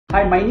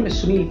Hi, my name is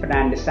Sunil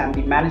Fernandez. I'm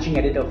the managing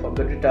editor for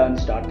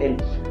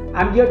Goodreturns.in.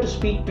 I'm here to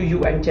speak to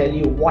you and tell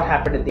you what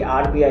happened at the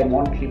RBI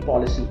monetary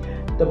policy.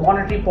 The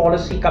Monetary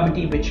Policy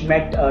Committee, which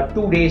met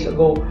 2 days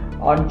ago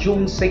on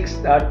June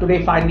 6th,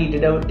 today finally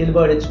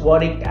delivered its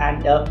verdict,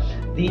 and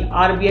the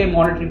RBI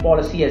monetary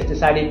policy has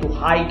decided to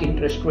hike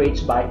interest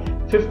rates by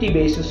 50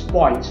 basis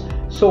points.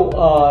 So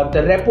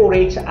the repo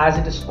rates, as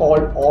it is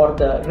called, or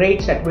the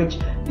rates at which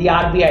the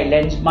RBI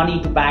lends money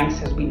to banks,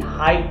 has been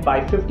hiked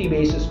by 50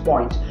 basis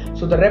points.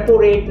 So the repo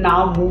rate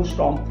now moves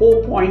from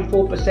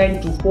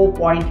 4.4% to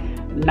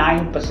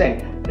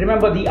 4.9%.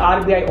 Remember, the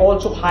RBI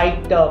also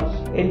hiked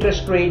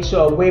interest rates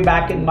way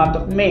back in month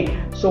of May.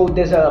 So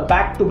there's a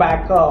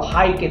back-to-back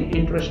hike in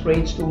interest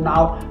rates to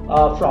now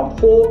from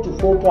 4 to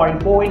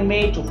 4.4 in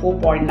May to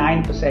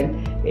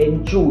 4.9%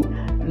 in June.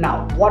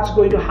 Now, what's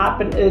going to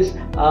happen is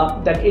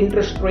that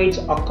interest rates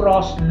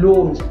across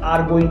loans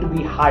are going to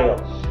be higher.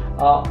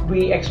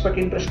 We expect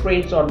interest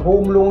rates on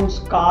home loans,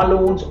 car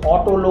loans,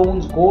 auto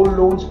loans, gold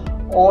loans,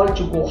 all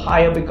to go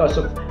higher because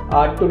of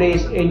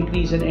today's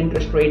increase in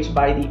interest rates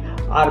by the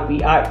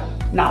RBI.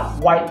 Now,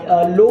 while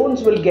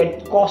loans will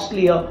get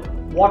costlier,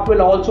 what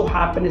will also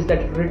happen is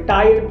that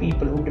retired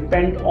people who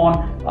depend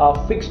on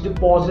fixed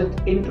deposit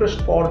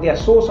interest for their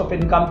source of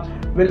income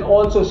will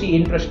also see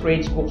interest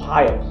rates go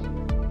higher.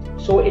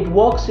 So it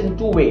works in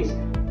two ways.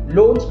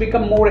 Loans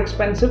become more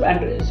expensive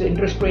and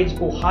interest rates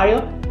go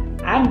higher,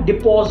 and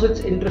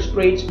deposits interest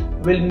rates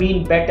will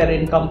mean better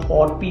income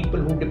for people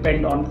who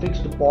depend on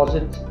fixed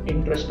deposits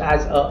interest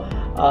as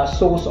a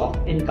source of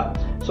income.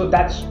 So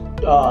that's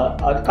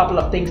a couple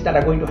of things that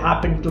are going to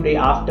happen today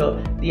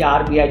after the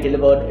RBI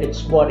delivered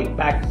its verdict.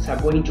 Banks are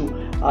going to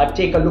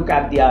take a look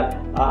at their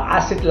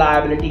asset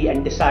liability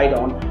and decide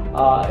on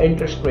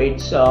interest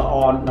rates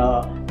on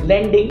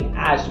lending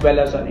as well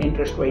as on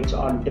interest rates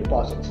on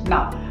deposits.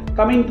 Now,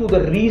 coming to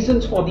the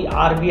reasons for the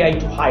RBI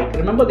to hike.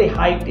 Remember, they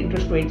hiked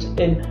interest rates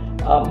in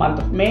month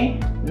of May,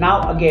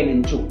 now again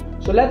in June.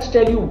 So let's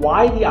tell you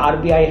why the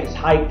RBI has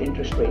hiked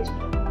interest rates.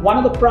 One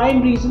of the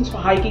prime reasons for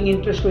hiking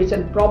interest rates,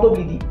 and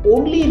probably the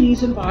only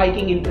reason for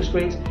hiking interest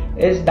rates,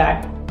 is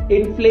that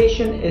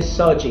inflation is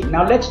surging.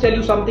 Now let's tell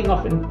you something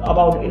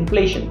about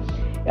inflation.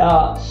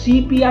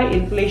 CPI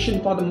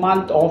inflation for the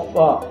month of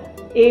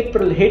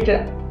April hit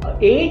an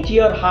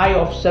 8-year high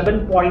of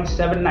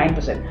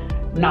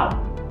 7.79%. Now,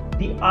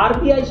 the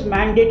RBI's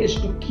mandate is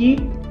to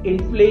keep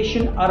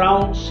inflation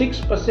around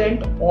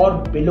 6% or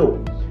below.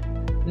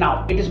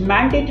 Now, it is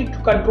mandated to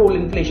control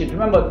inflation.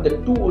 Remember,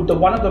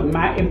 one of the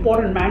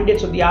important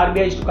mandates of the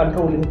RBI is to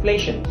control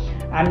inflation.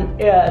 And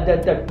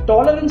the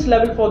tolerance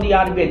level for the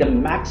RBI, the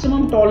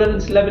maximum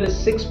tolerance level is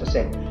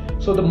 6%.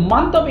 So the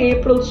month of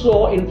April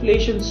saw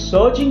inflation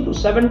surging to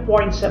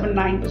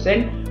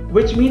 7.79%,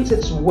 which means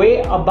it's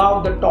way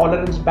above the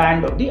tolerance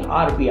band of the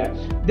RBI.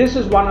 This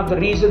is one of the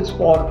reasons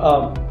for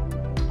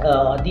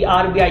the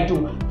RBI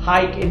to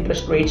hike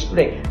interest rates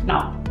today.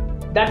 Now,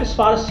 that is as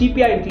far as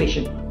CPI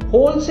inflation.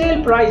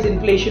 Wholesale price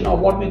inflation, or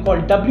what we call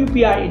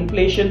WPI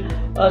inflation,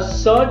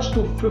 surged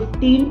to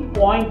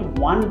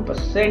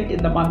 15.1%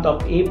 in the month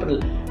of April.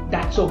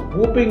 That's a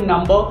whooping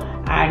number,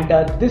 and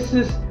this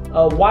is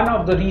one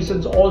of the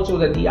reasons also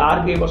that the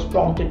RBI was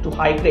prompted to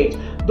hike rates.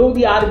 Though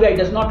the RBI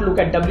does not look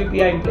at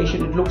WPI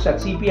inflation, it looks at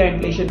CPI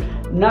inflation.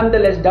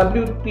 Nonetheless,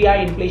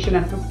 WPI inflation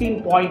at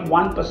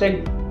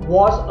 15.1%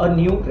 was a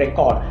new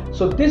record.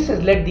 So this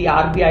has led the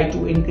RBI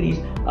to increase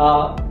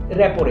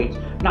repo rates.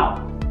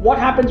 Now, what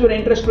happens when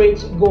interest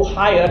rates go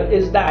higher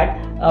is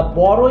that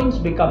borrowings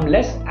become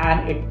less,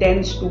 and it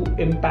tends to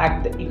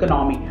impact the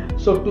economy.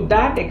 So to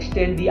that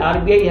extent, the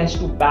RBI has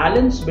to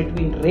balance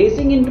between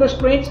raising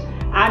interest rates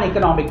and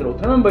economic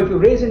growth. Remember, if you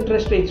raise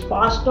interest rates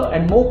faster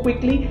and more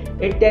quickly,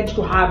 it tends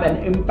to have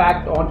an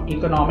impact on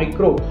economic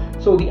growth.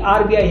 So the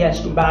RBI has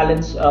to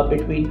balance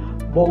between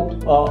both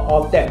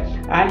of them.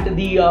 And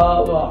the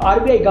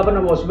RBI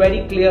governor was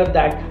very clear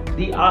that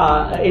the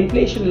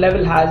inflation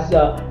level has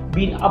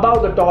been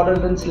above the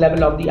tolerance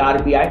level of the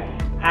RBI,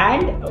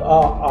 and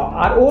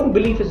our own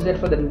belief is that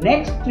for the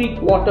next 3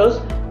 quarters,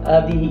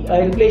 the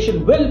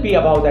inflation will be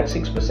above that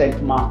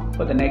 6% mark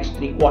for the next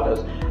 3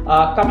 quarters.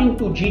 Coming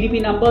to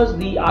GDP numbers,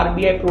 the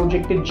RBI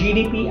projected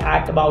GDP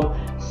at about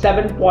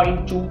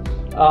 7.2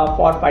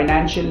 for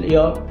financial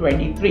year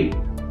 23.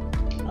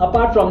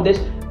 Apart from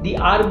this, the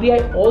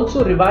RBI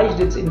also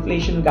revised its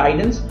inflation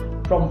guidance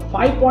from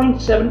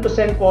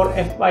 5.7% for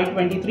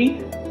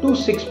FY23 to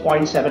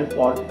 6.7%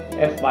 for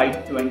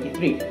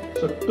FY23.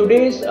 So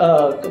today's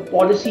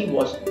policy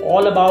was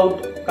all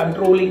about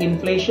controlling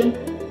inflation.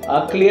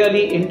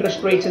 Clearly,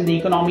 interest rates in the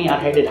economy are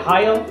headed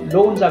higher,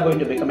 loans are going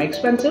to become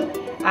expensive,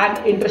 and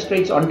interest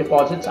rates on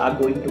deposits are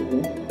going to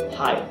move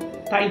higher.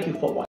 Thank you for watching.